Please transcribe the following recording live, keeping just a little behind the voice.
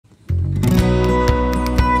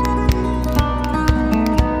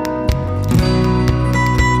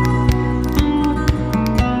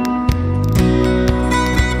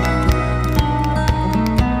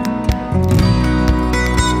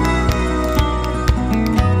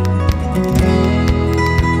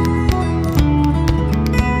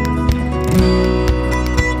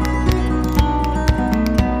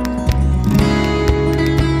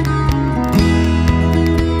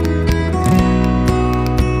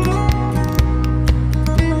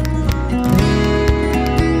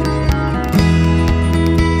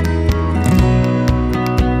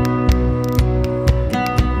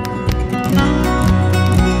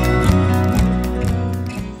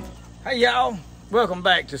Welcome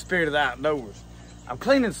back to Spirit of the Outdoors. I'm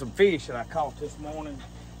cleaning some fish that I caught this morning.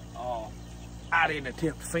 I didn't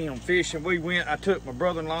attempt to film fishing. I took my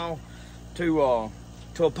brother-in-law to a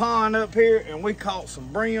pond up here and we caught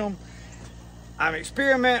some brim. I'm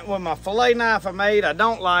experimenting with my fillet knife I made. I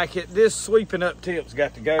don't like it. This sweeping up tip's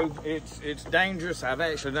got to go. It's dangerous. I've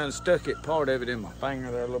actually done stuck part of it in my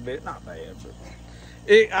finger there a little bit. Not bad, but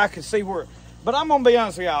I can see where. But I'm gonna be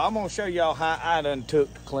honest with y'all. I'm gonna show y'all how I done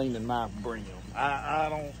took to cleaning my brim. I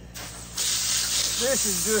don't. This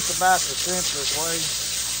is just about the simplest way.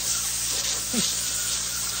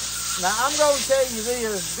 Now I'm gonna tell you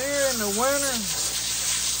this: during the winter,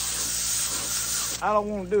 I don't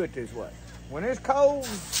want to do it this way. When it's cold,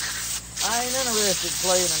 I ain't interested in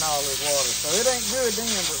playing in all this water, so it ain't good then.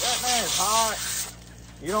 But right now it's hot.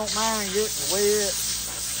 You don't mind getting wet.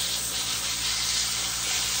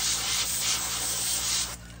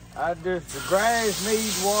 The grass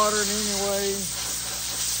needs watering anyway.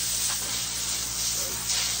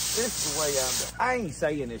 This is the way I'm doing. I ain't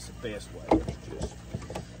saying it's the best way.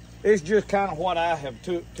 It's just kind of what I have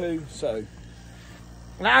took to. So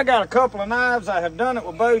now I got a couple of knives. I have done it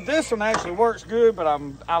with both. This one actually works good, but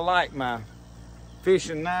I like my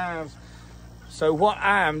fishing knives. So what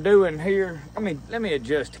I am doing here, let me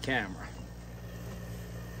adjust the camera.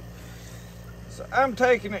 So I'm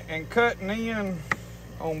taking it and cutting in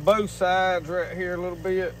on both sides right here a little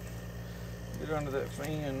bit. Get under that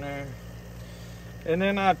fin there. And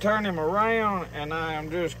then I turn him around and I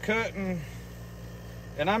am just cutting.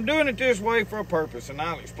 And I'm doing it this way for a purpose, and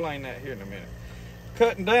I'll explain that here in a minute.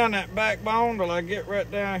 Cutting down that backbone till I get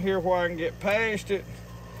right down here where I can get past it.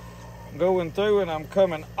 Going through and I'm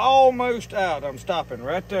coming almost out. I'm stopping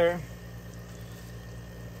right there.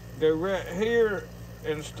 Go right here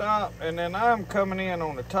and stop. And then I'm coming in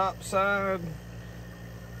on the top side.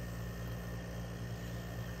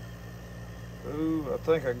 Ooh, I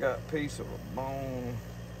think I got a piece of a bone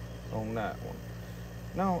on that one.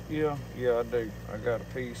 No, yeah, I do. I got a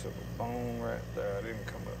piece of a bone right there. I didn't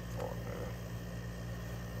come up far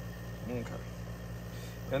enough. Okay.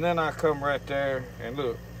 And then I come right there and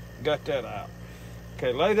look, got that out.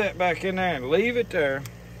 Okay, lay that back in there and leave it there.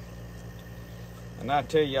 And I'll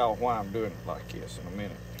tell y'all why I'm doing it like this in a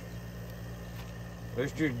minute.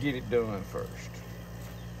 Let's just get it done first.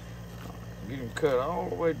 Get them cut all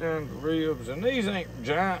the way down to the ribs. And these ain't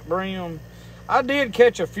giant brim. I did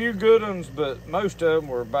catch a few good ones, but most of them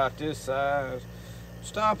were about this size.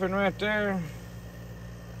 Stopping right there.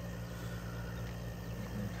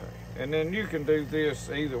 Okay. And then you can do this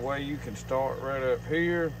either way. You can start right up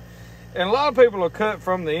here. And a lot of people will cut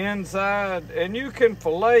from the inside, and you can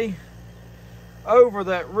fillet over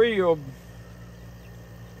that rib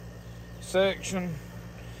section.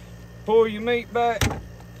 Pull your meat back.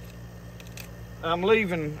 I'm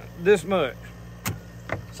leaving this much.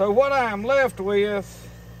 So what I am left with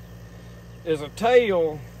is a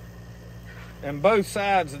tail and both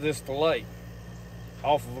sides of this fillet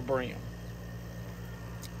off of a brim.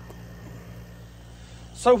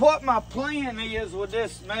 So what my plan is with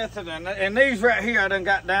this method, and these right here I done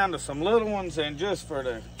got down to some little ones, and just for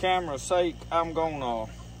the camera's sake, I'm gonna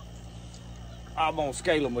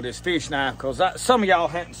scale them with this fish knife, because some of y'all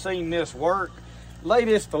hadn't seen this work. Lay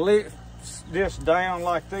this fillet down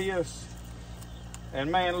like this,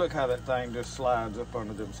 and man, look how that thing just slides up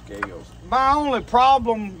under them scales. My only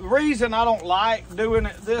problem, the reason I don't like doing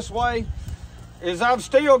it this way, is I've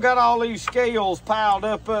still got all these scales piled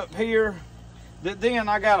up here that then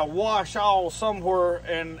I gotta wash all somewhere,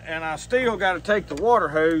 and I still gotta take the water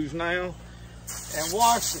hose now and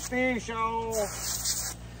wash the fish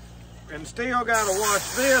off, and still gotta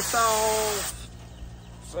wash this off.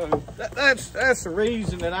 So that's the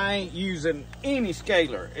reason that I ain't using any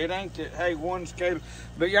scaler. It ain't that, hey, one scaler.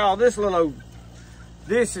 But y'all, this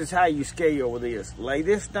is how you scale with this. Lay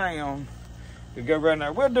this down. You go right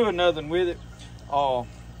there. We'll do another one with it.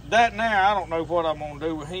 That now, I don't know what I'm gonna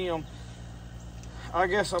do with him. I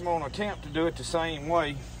guess I'm gonna attempt to do it the same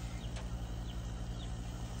way.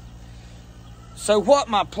 So what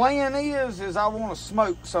my plan is I wanna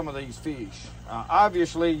smoke some of these fish.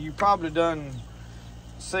 Obviously, you probably done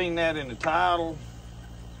seen that in the title,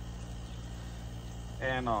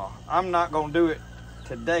 and I'm not gonna do it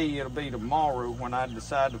today. It'll be tomorrow when I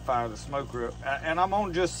decide to fire the smoker up, and I'm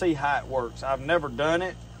gonna just see how it works. I've never done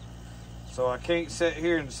it, so I can't sit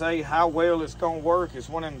here and say how well it's gonna work. It's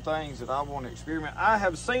one of the things that I want to experiment. I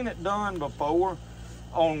have seen it done before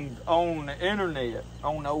on the internet,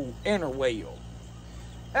 on the old interweb,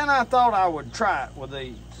 and I thought I would try it with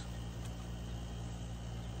these.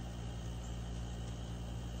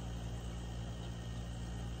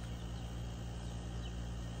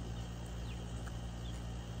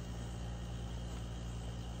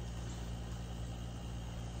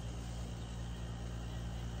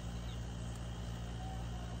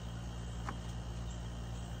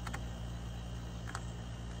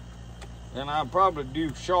 And I probably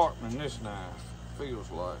do sharpening this knife, feels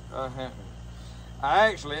like. I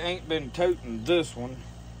actually ain't been toting this one.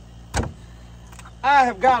 I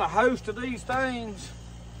have got a host of these things.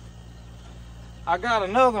 I got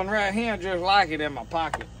another one right here just like it in my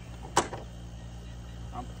pocket.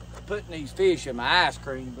 I'm putting these fish in my ice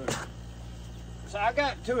cream, but so I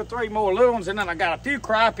got 2 or 3 more little ones, and then I got a few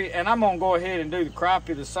crappie, and I'm gonna go ahead and do the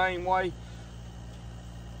crappie the same way.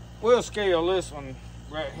 We'll scale this one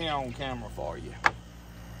right here on camera for you.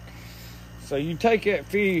 So you take that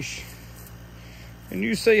fish, and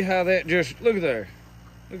you see how that just, look at there.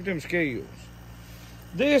 Look at them scales.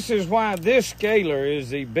 This is why this scaler is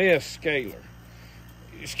the best scaler.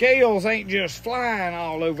 Scales ain't just flying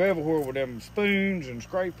all over everywhere with them spoons and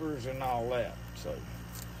scrapers and all that. So,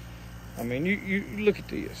 I mean, you look at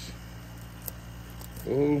this.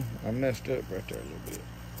 Oh, I messed up right there a little bit.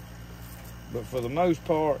 But for the most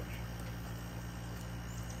part,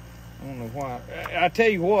 I don't know why. I tell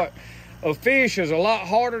you what, a fish is a lot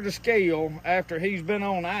harder to scale after he's been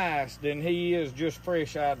on ice than he is just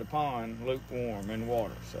fresh out of the pond, lukewarm in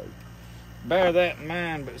water. So bear that in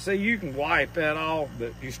mind. But see, you can wipe that off,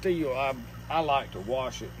 but you still, I like to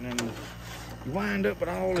wash it, and then you wind up with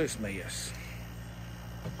all this mess.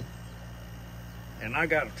 And I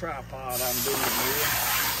got a tripod I'm doing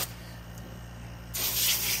with.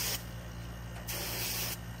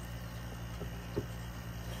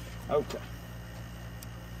 Okay.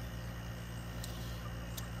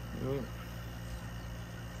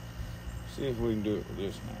 See if we can do it with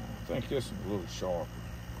this now. I think this is a little sharper.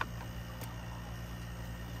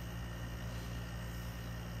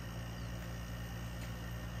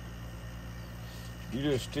 You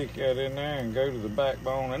just stick that in there and go to the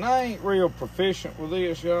backbone. And I ain't real proficient with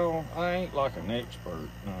this, y'all. I ain't like an expert,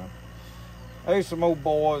 no. There's some old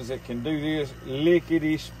boys that can do this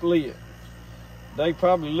lickety-split. They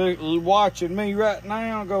probably watching me right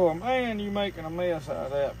now going, man, you making a mess out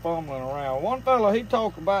of that, fumbling around. One fella, he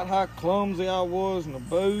talked about how clumsy I was in the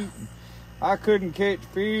boat. And I couldn't catch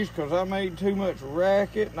fish because I made too much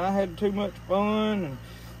racket and I had too much fun.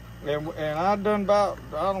 And I done about,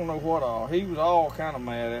 I don't know what all. He was all kind of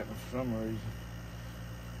mad at me for some reason.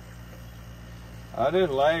 I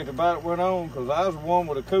just laughed about it, went on, because I was the one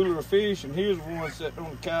with a cooler of fish, and he was the one sitting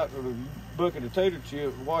on the couch with a bucket of tater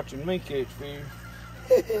chips watching me catch fish.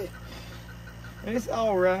 It's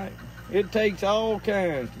all right. It takes all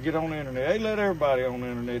kinds to get on the internet. They let everybody on the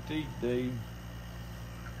internet these days.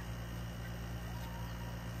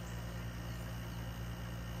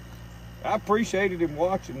 I appreciated him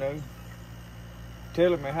watching, though,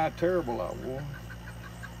 telling me how terrible I was,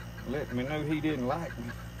 letting me know he didn't like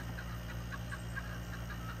me.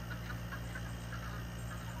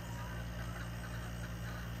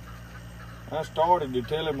 I started to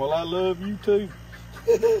tell him, well, I love you too.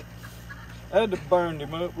 That'd have burned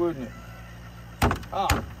him up, wouldn't it?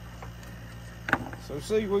 Ah. So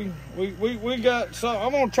see, we got some.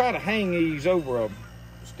 I'm gonna try to hang these over a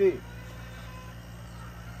stick.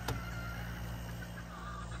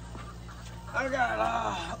 I got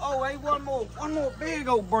oh, hey, one more big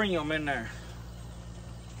old Bream in there.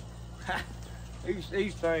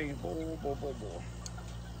 these things, boy.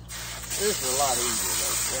 This is a lot easier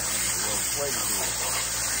though. That way to do it.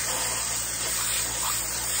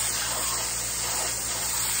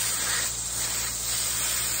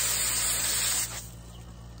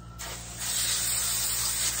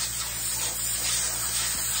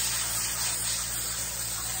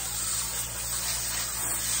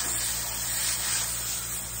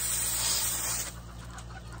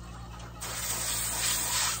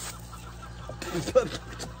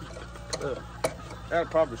 That'll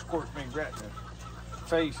probably squirt me right in the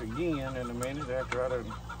face again in a minute after I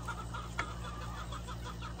done.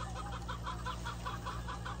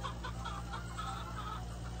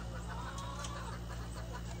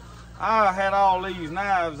 I had all these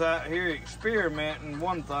knives out here experimenting.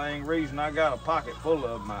 One thing, reason I got a pocket full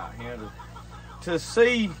of them out here to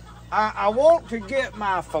see. I want to get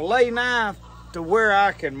my fillet knife to where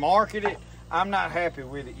I can market it. I'm not happy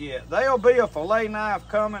with it yet. There'll be a fillet knife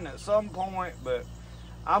coming at some point, but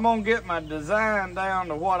I'm gonna get my design down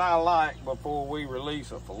to what I like before we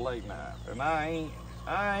release a fillet knife. And I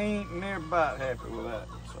ain't near about happy with that.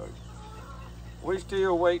 So we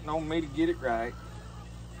still waiting on me to get it right.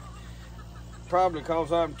 Probably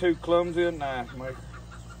because I'm too clumsy a knife maker.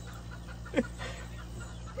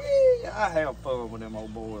 I have fun with them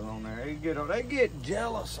old boys on there. They get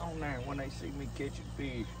jealous on there when they see me catching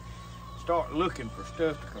fish. Start looking for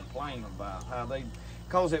stuff to complain about, how they,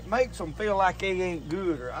 cause it makes them feel like they ain't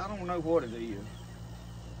good, or I don't know what it is.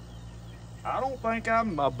 I don't think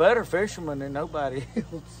I'm a better fisherman than nobody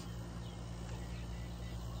else.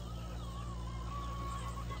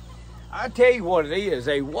 I tell you what it is,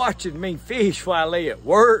 they watching me fish while they at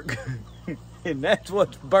work, and that's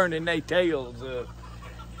what's burning their tails up.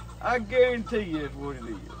 I guarantee you that's what it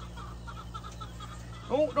is.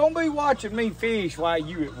 Don't be watching me fish while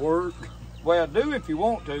you at work. Well, do if you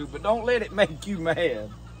want to, but don't let it make you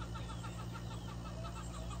mad.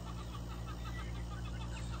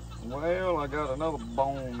 Well, I got another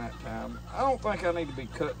bone that time. I don't think I need to be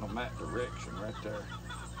cutting them that direction right there.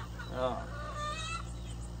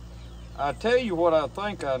 I tell you what I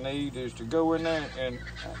think I need is to go in there, and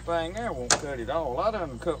that thing there won't cut it all. I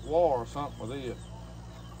done cut wire or something with it.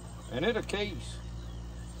 And it a case.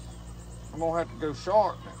 I'm gonna have to go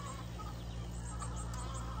sharpen it.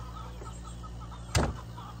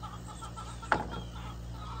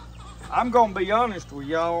 I'm gonna be honest with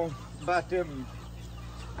y'all about them.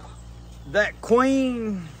 That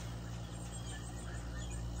queen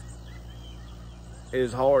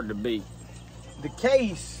is hard to beat. The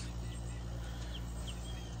case,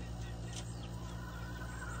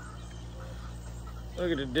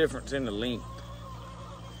 look at the difference in the length.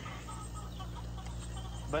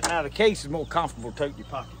 But now the case is more comfortable to tote your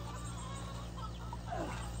pocket.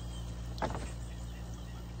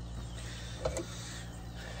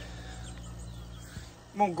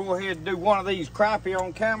 I'm gonna go ahead and do one of these crappie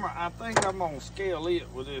on camera. I think I'm gonna scale it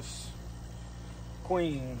with this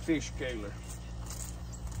queen fish scaler,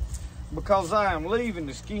 because I am leaving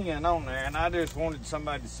the skin on there, and I just wanted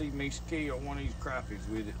somebody to see me scale one of these crappies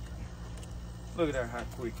with it. Look at that, how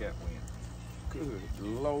quick that went. Good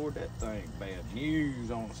Lord, that thing bad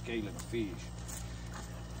news on scaling a fish.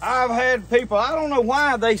 I've had people, I don't know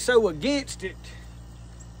why they so against it.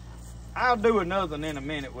 I'll do another one in a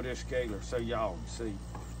minute with this scaler so y'all can see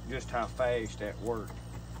just how fast that works.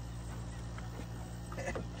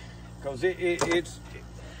 Because they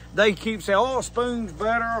keep saying, oh, spoon's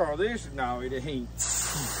better or this. No, it ain't.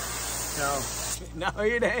 No,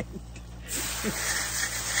 it ain't.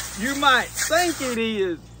 You might think it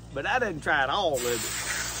is, but I didn't try it all of it.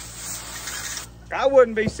 I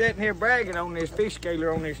wouldn't be sitting here bragging on this fish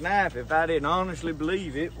scaler on this knife if I didn't honestly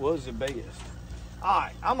believe it was the best. All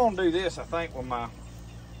right, I'm gonna do this, I think, with my,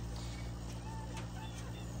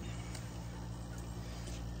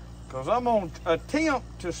 because I'm gonna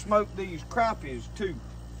attempt to smoke these crappies too.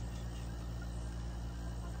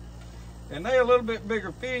 And they're a little bit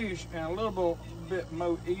bigger fish and a little bit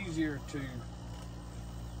more easier to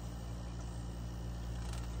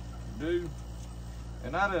do.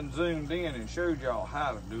 And I done zoomed in and showed y'all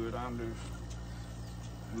how to do it. I'm just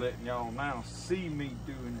letting y'all now see me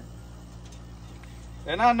doing it.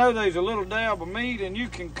 And I know there's a little dab of meat and you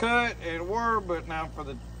can cut and work, but now for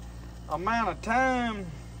the amount of time,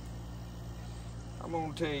 I'm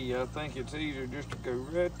gonna tell you, I think it's easier just to go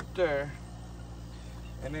right there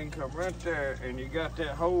and then come right there, and you got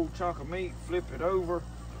that whole chunk of meat, flip it over.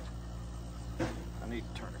 I need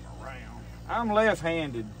to turn it around. I'm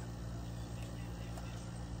left-handed.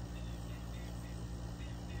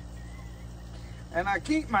 And I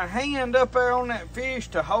keep my hand up there on that fish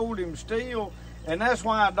to hold him still, and that's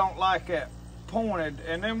why I don't like that pointed.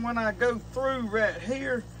 And then when I go through right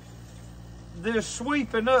here, this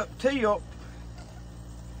sweeping up tip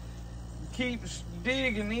keeps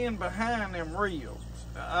digging in behind them reels.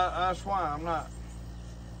 That's why I'm not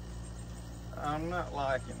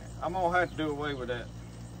liking it. I'm gonna have to do away with that.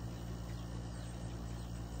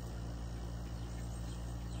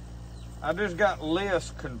 I just got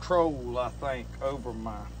less control, I think, over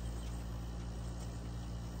my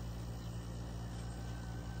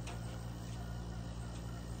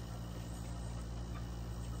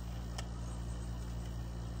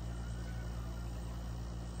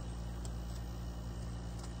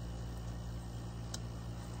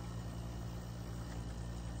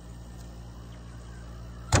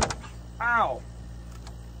ow!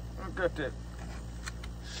 I've got that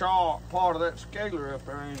sharp part of that scaler up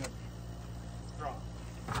there, ain't it?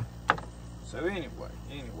 So anyway,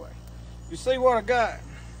 you see what I got?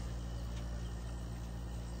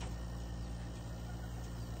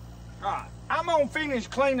 All right, I'm gonna finish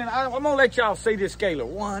cleaning. I'm gonna let y'all see this scaler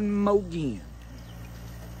one more again.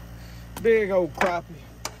 Big old crappie.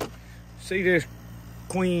 See this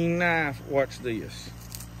queen knife? Watch this.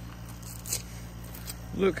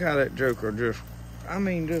 Look how that joker just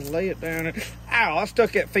lay it down. Ow, I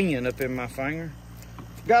stuck that fin up in my finger.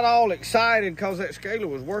 Got all excited because that scaler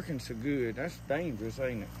was working so good. That's dangerous,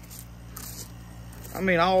 ain't it? I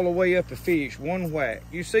mean, all the way up the fish, one whack.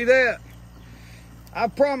 You see that? I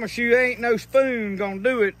promise you, ain't no spoon gonna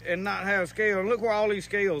do it and not have scale. And look where all these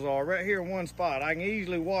scales are, right here in one spot. I can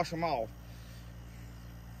easily wash them off.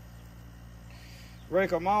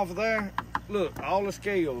 Rake them off of there. look, all the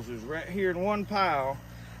scales is right here in one pile.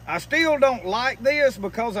 I still don't like this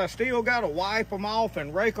because I still got to wipe them off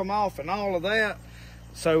and rake them off and all of that.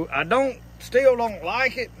 So I still don't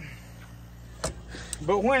like it.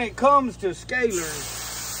 But when it comes to scalers,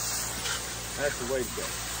 that's the way to go.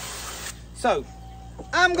 So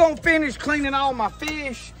I'm gonna finish cleaning all my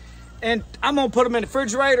fish and I'm gonna put them in the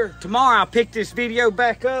refrigerator. Tomorrow I'll pick this video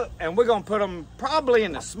back up and we're gonna put them probably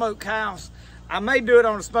in the smokehouse. I may do it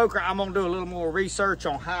on the smoker. I'm gonna do a little more research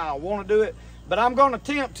on how I wanna do it, but I'm gonna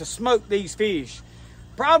attempt to smoke these fish.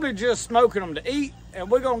 Probably just smoking them to eat, and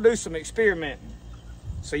we're gonna do some experimenting.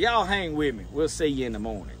 So y'all hang with me. We'll see you in the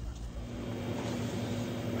morning.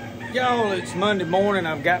 Y'all, it's Monday morning.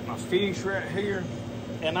 I've got my fish right here,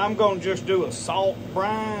 and I'm gonna just do a salt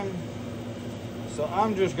brine. So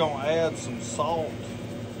I'm just gonna add some salt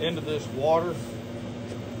into this water,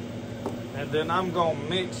 and then I'm gonna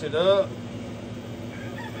mix it up.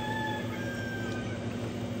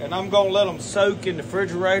 And I'm gonna let them soak in the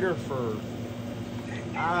refrigerator for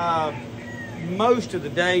most of the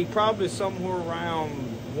day, probably somewhere around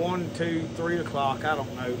 1, 2, 3 o'clock, I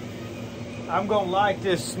don't know. I'm gonna light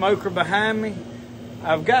this smoker behind me.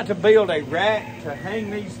 I've got to build a rack to hang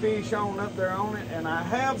these fish on up there on it, and I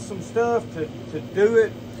have some stuff to do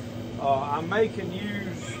it. I may can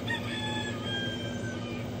use,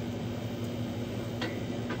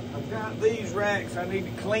 I've got these racks, I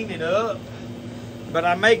need to clean it up, but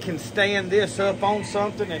I may can stand this up on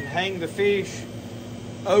something and hang the fish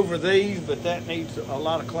over these, but that needs a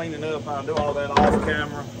lot of cleaning up. I'll do all that off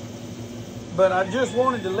camera. But I just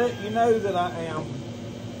wanted to let you know that I am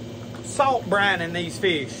salt brining these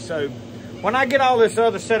fish. So when I get all this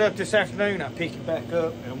other set up this afternoon, I'll pick it back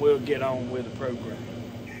up and we'll get on with the program.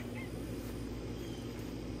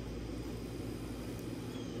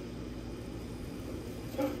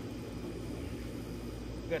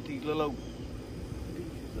 Got these little old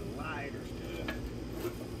pieces of lighter stuff.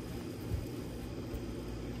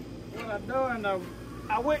 What I've done,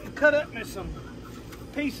 I went and cut up me some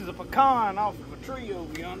pieces of pecan off of a tree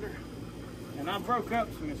over yonder, and I broke up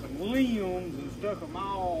some limbs and stuck them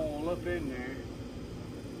all up in there.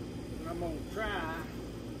 And I'm gonna try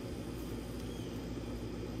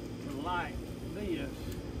to light this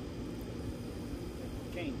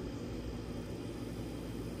if I can.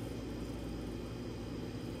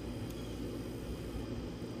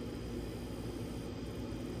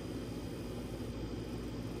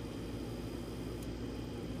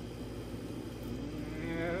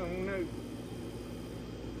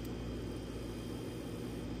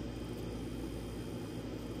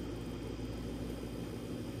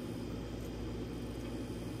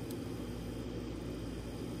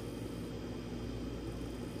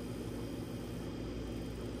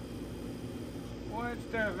 That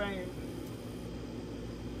stuff ain't.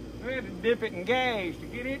 We had to dip it in gas to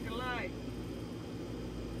get it to light.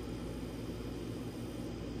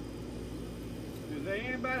 Is there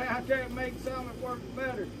anybody out there that makes something that works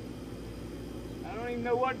better? I don't even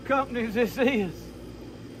know what company this is.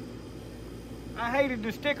 I hated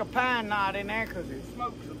to stick a pine knot in there because it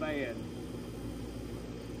smokes so bad.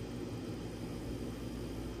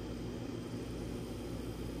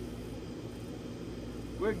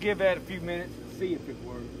 We'll give that a few minutes and see if it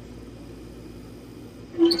works.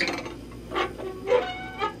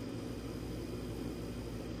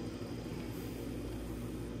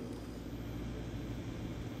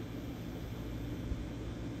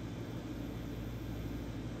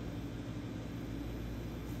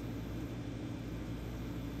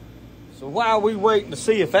 So while we waiting to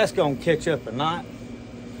see if that's going to catch up or not,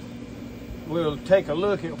 we'll take a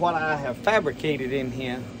look at what I have fabricated in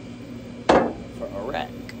here for a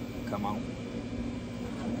rack. Come on.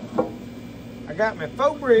 I got my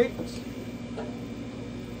 4 bricks,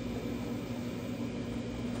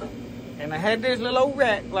 and I had this little old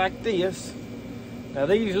rack like this. Now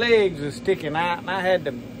these legs are sticking out, and I had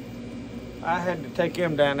to take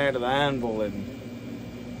them down there to the anvil and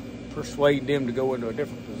persuade them to go into a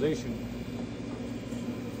different position.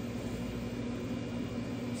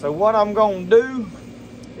 So what I'm gonna do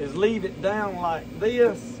is leave it down like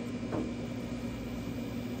this,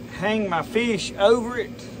 hang my fish over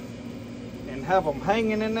it, and have them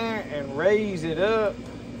hanging in there, and raise it up,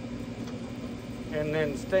 and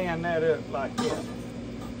then stand that up like this.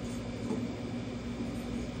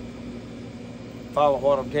 Follow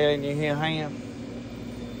what I'm telling you here, Ham?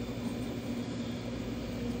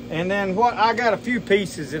 And then I got a few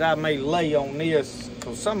pieces that I may lay on this,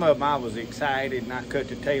 because some of them I was excited and I cut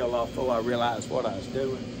the tail off before I realized what I was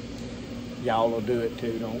doing. Y'all will do it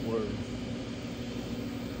too, don't worry.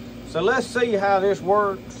 So let's see how this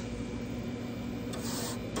works.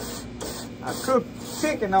 I cooked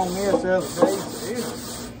chicken on this the other day.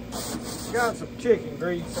 It's got some chicken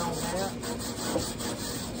grease on that.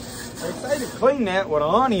 They say to clean that with an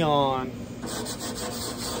onion.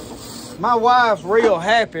 My wife's real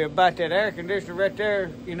happy about that air conditioner right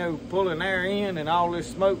there, you know, pulling air in and all this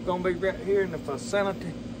smoke gonna be right here in the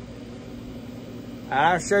vicinity.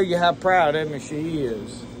 I'll show you how proud of me she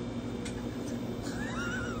is.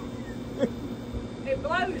 It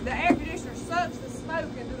blows, the air conditioner sucks the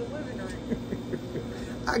smoke into the living room.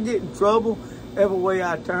 I get in trouble every way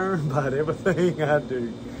I turn about everything I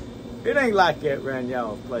do. It ain't like that around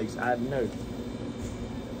y'all's place, I know.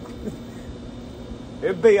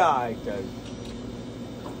 It'll be all right, though.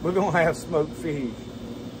 We're going to have smoked fish.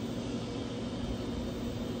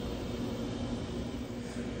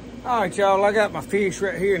 All right, y'all, I got my fish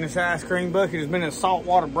right here in this ice cream bucket. It's been in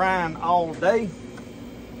saltwater brine all day.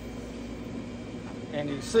 And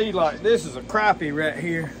you see, like, this is a crappie right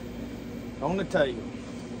here on the tail.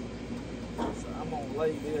 So I'm going to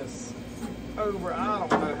lay this over. I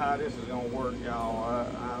don't know how this is going to work, y'all.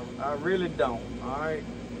 I really don't, all right?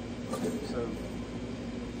 So...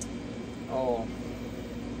 oh,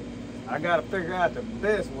 I gotta figure out the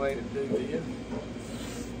best way to do this.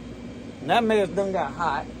 And that mess done got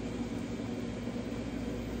hot.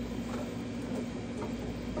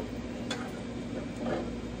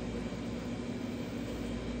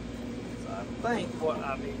 So I think what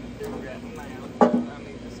I need to do right now, I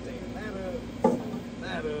need to stand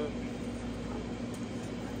that up.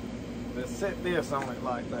 Let's set this on it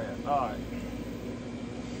like that. All right.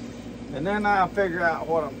 And then I'll figure out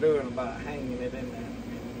what I'm doing about hanging it in there.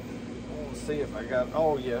 I want to see if I got,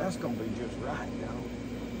 oh yeah, that's going to be just right, y'all.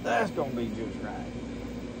 That's going to be just right.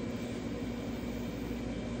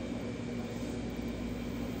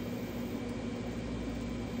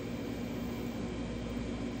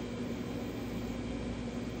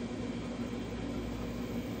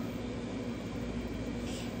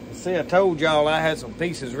 See, I told y'all I had some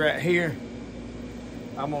pieces right here.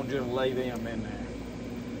 I'm going to just lay them in there.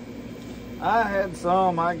 I had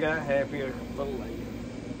some, I got happy a couple later.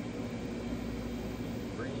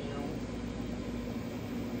 Bream.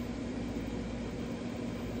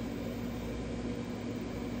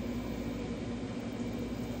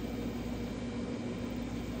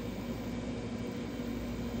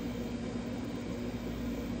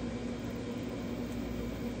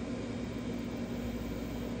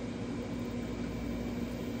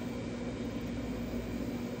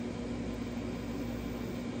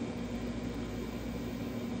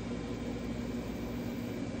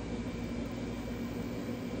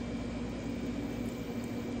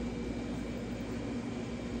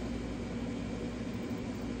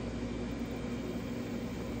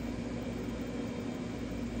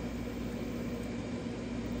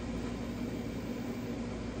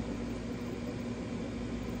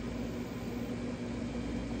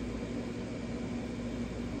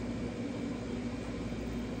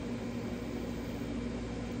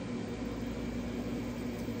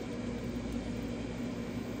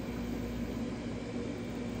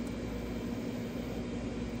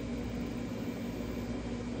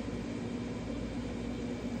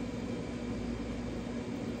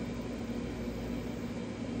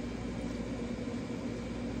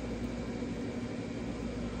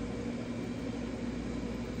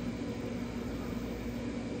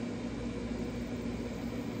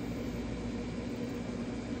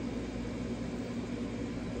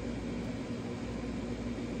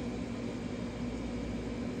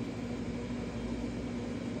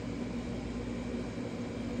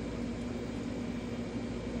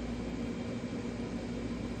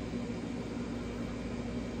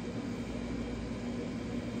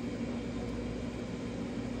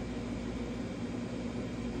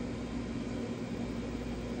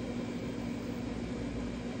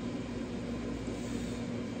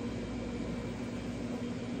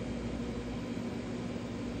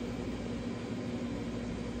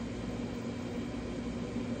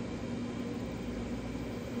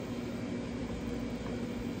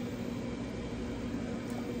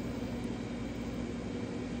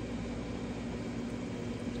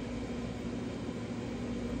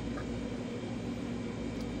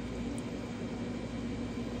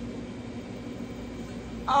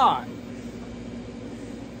 All right,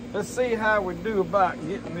 let's see how we do about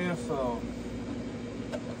getting this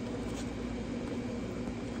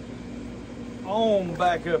on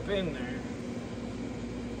back up in there.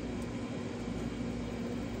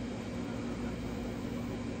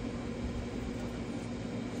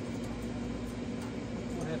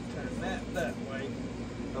 We'll have to turn that way,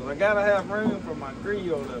 because I gotta have room for my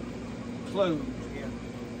grill to close here.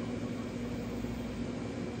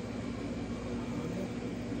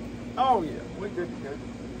 Oh yeah, we good to go.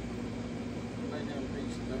 Lay them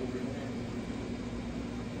pieces over in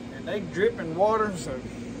there. And they dripping water, so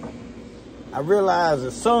I realized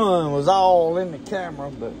the sun was all in the camera,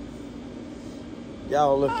 but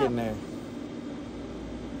y'all look in there.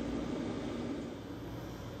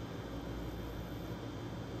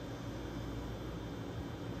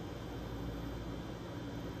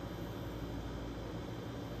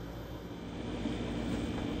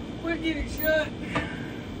 We'll get it shut.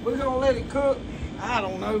 We're gonna let it cook, I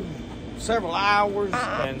don't know, several hours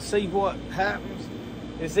and see what happens.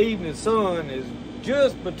 This evening sun is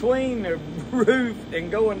just between the roof and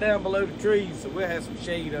going down below the trees, so we'll have some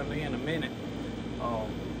shade under here in a minute.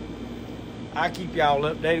 I'll keep y'all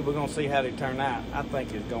updated. We're gonna see how they turn out. I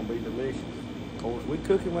think it's gonna be delicious. Of course, we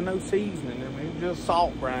cooking with no seasoning. I mean, just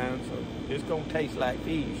salt brine, so it's gonna taste like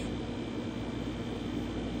fish.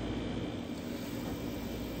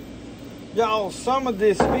 Y'all, some of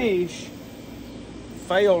this fish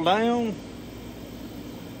fell down.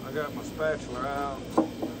 I got my spatula out.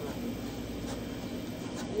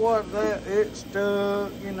 What that, it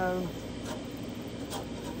stuck, you know.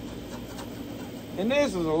 And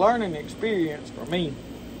this is a learning experience for me.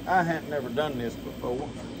 I hadn't never done this before.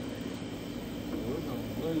 We're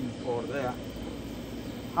gonna lose part of that.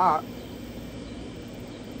 Hot.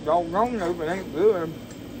 Doggone though, but it ain't good.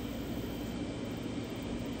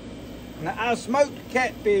 Now, I smoked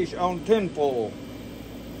catfish on tinfoil.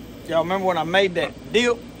 Y'all remember when I made that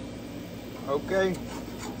dip? Okay.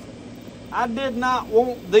 I did not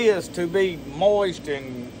want this to be moist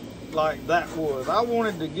and like that was. I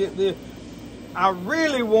wanted to get this. I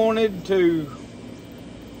really wanted to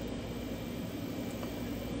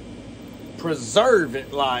preserve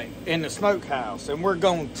it like in the smokehouse. And we're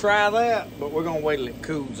going to try that, but we're going to wait till it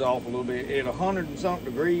cools off a little bit. At 100 and something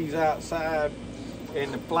degrees outside,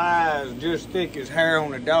 and the flies just thick as hair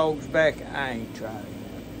on a dog's back, I ain't trying that.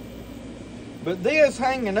 But this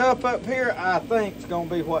hanging up here, I think is going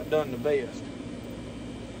to be what done the best.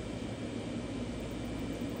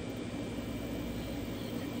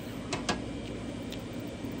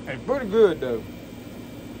 It's pretty good though.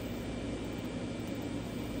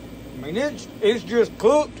 I mean, it's just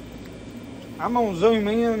cooked. I'm gonna zoom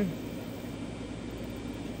in,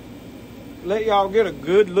 let y'all get a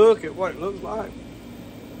good look at what it looks like.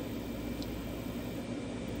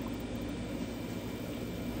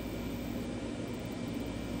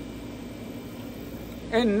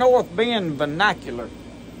 In North Bend vernacular,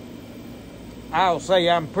 I'll say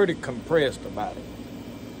I'm pretty compressed about it.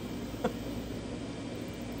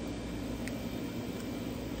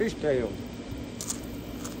 Fish tails.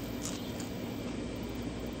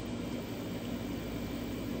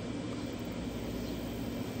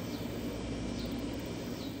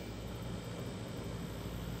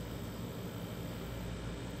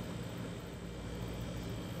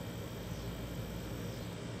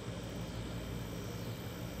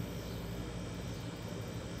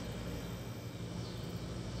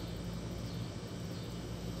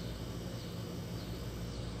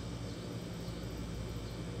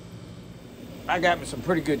 I got me some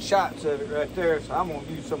pretty good shots of it right there, so I'm gonna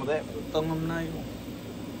use some of that for the thumbnail.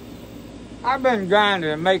 I've been grinding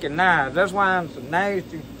and making knives. That's why I'm so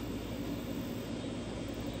nasty.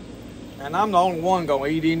 And I'm the only one gonna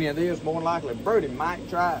eat any of this. More than likely, Brody might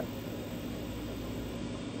try it.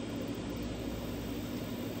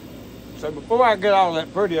 So before I get all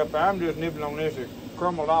that pretty up there, I'm just nibbling on this. It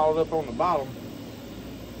crumbled all up on the bottom.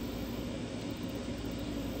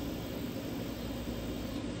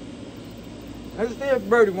 Let's see if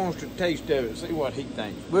Brody wants to taste of it, see what he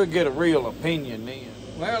thinks. We'll get a real opinion then.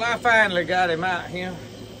 Well, I finally got him out here.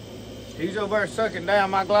 He's over there sucking down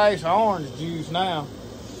my glass of orange juice now.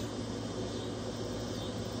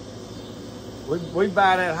 We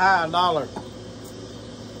buy that high dollar,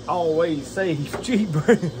 always save cheap.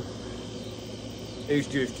 It's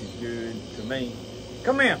just as good to me.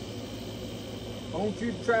 Come in. I want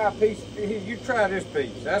you to try a piece. You try this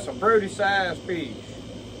piece. That's a Brody size piece.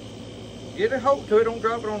 Get a hold to it, don't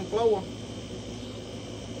drop it on the floor.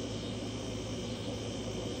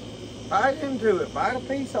 Bite into it, bite a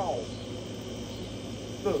piece off.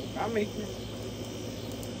 Look, I'm eating it.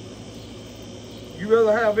 You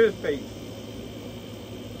rather have this piece.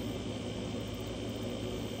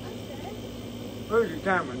 Where's your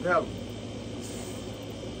camera and tell him?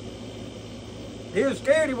 He was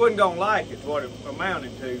scared he wasn't gonna like it, is what it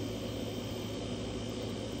amounted to.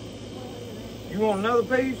 You want another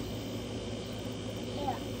piece?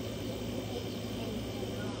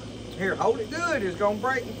 Here, hold it good. It's gonna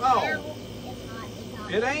break and fall. It's hot. It's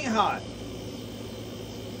hot. It ain't hot.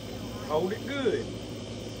 Hold it good.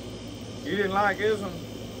 You didn't like this one?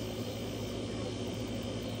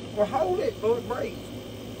 Well, hold it before it breaks.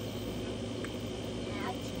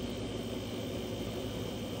 Ouch.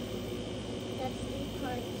 That's too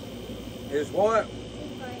crunchy. It's what? Too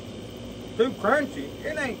crunchy. Too crunchy?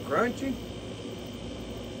 It ain't crunchy.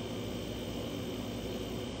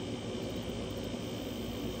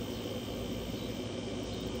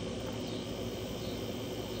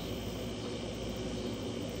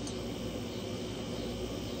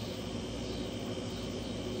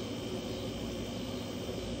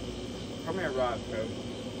 Come here, Roscoe.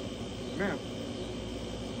 Come here.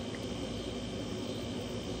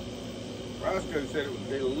 Roscoe said it was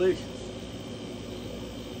delicious.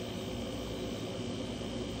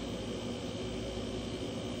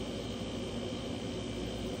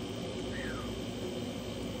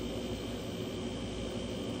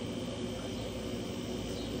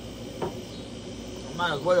 I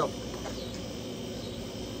might as well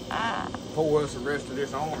pour us the rest of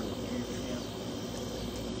this orange juice.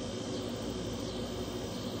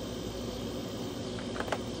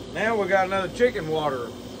 Now we got another chicken water.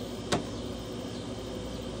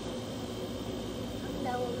 No,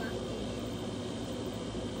 I'm not.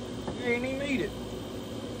 You ain't even eat it.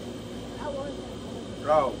 I wasn't.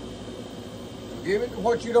 Oh. Give it to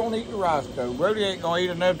what you don't eat to Roscoe. Brody ain't gonna eat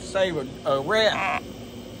enough to save a rat.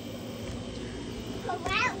 A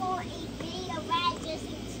rat won't eat me. A rat just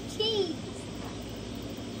eats cheese.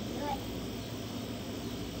 But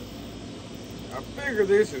I figure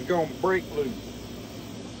this is gonna break loose.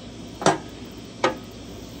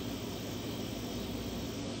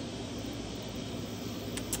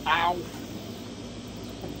 Ow.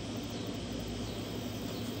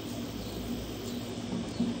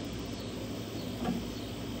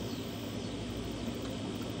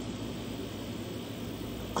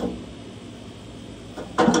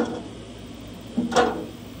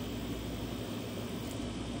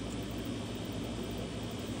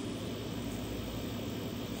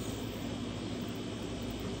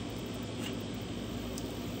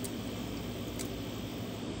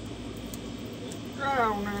 Dry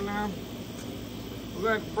on there now. We're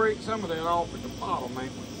going to have to break some of that off at the bottom,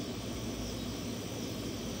 ain't we?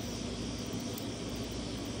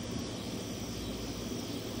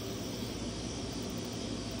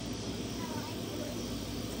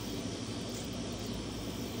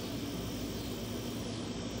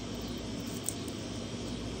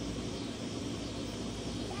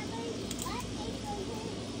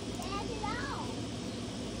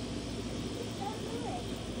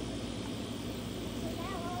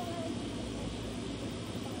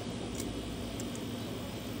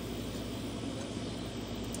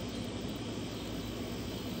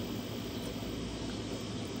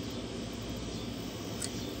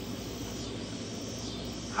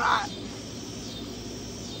 Hot.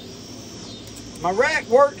 My rack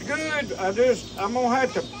worked good. I'm gonna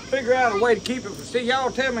have to figure out a way to keep it. See, y'all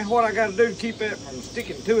tell me what I gotta do to keep it from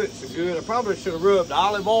sticking to it so good. I probably should have rubbed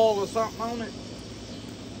olive oil or something on it.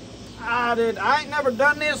 I ain't never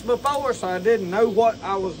done this before, so I didn't know what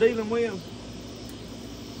I was dealing with.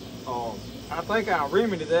 I think I'll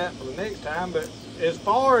remedy that for the next time, but as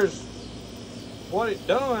far as what it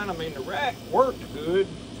done, I mean, the rack worked good.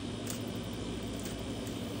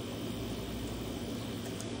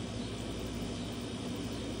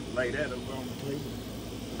 Lay that over on the table.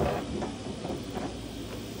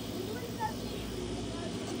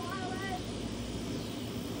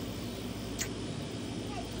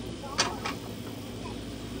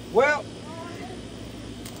 Well,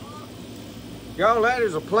 y'all, that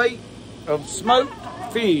is a plate of smoked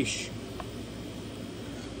fish.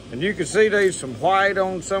 And you can see there's some white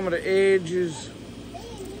on some of the edges.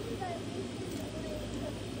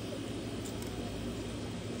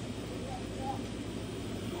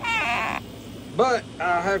 But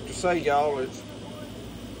I have to say, y'all,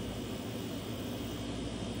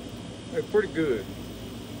 they're pretty good.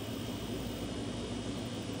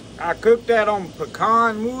 I cooked that on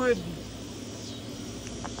pecan wood.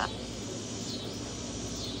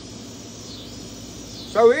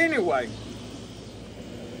 So anyway,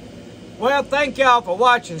 well, thank y'all for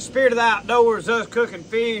watching Spirit of the Outdoors, us cooking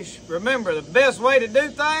fish. Remember, the best way to do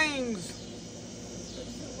things,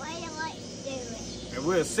 and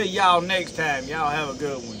we'll see y'all next time. Y'all have a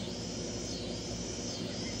good one.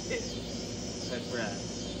 That's right.